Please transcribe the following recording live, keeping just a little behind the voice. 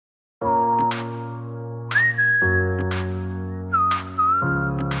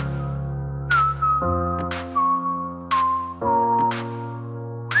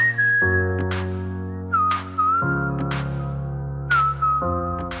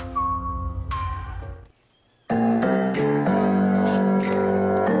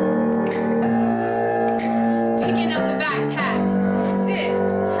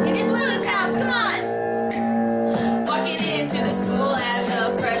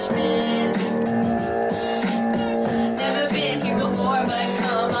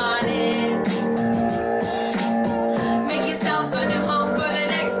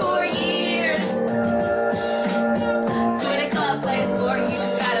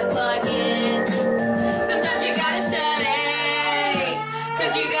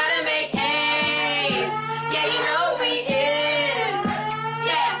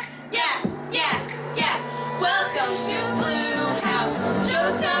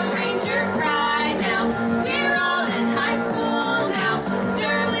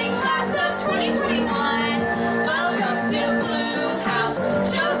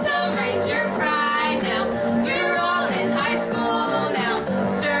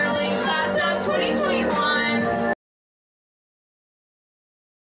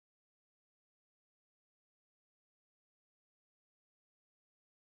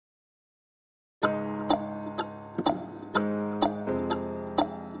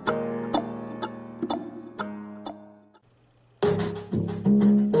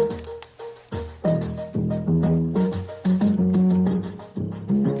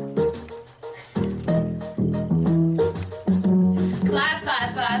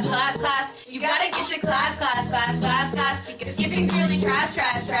class, class, class. You gotta get to class, class, class, class, class. Because skipping's really trash,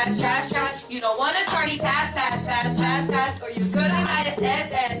 trash, trash, trash, trash. You don't wanna tardy pass, pass, pass, pass, pass, or you're gonna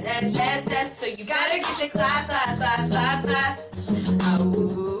ISS. So you gotta get to class, class, class, class, class.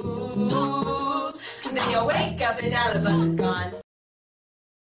 Oh, cause then you'll wake up and now the bus is gone.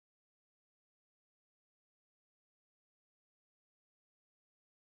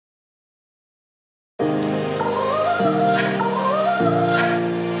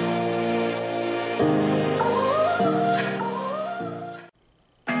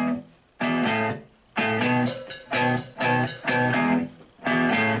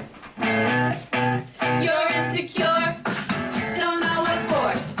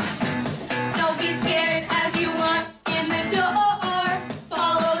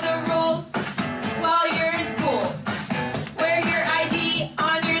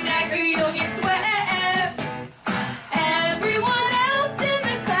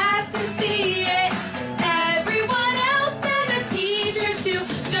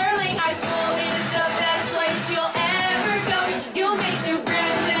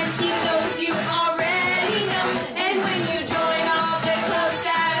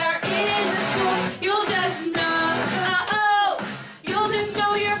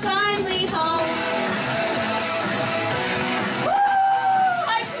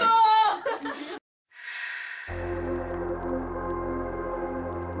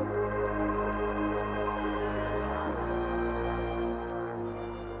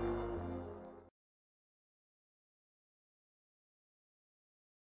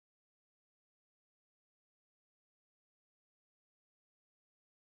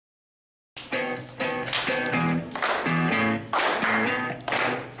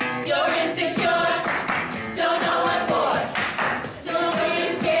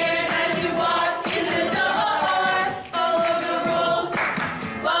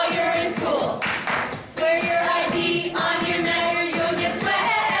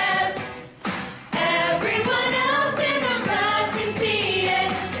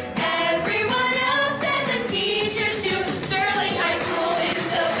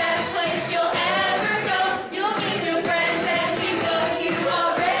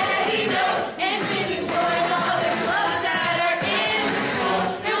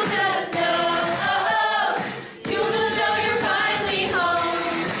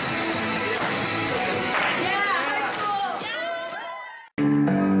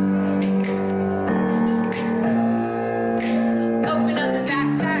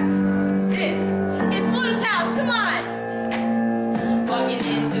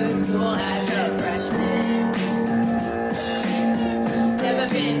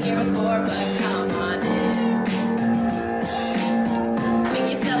 Been here before, but come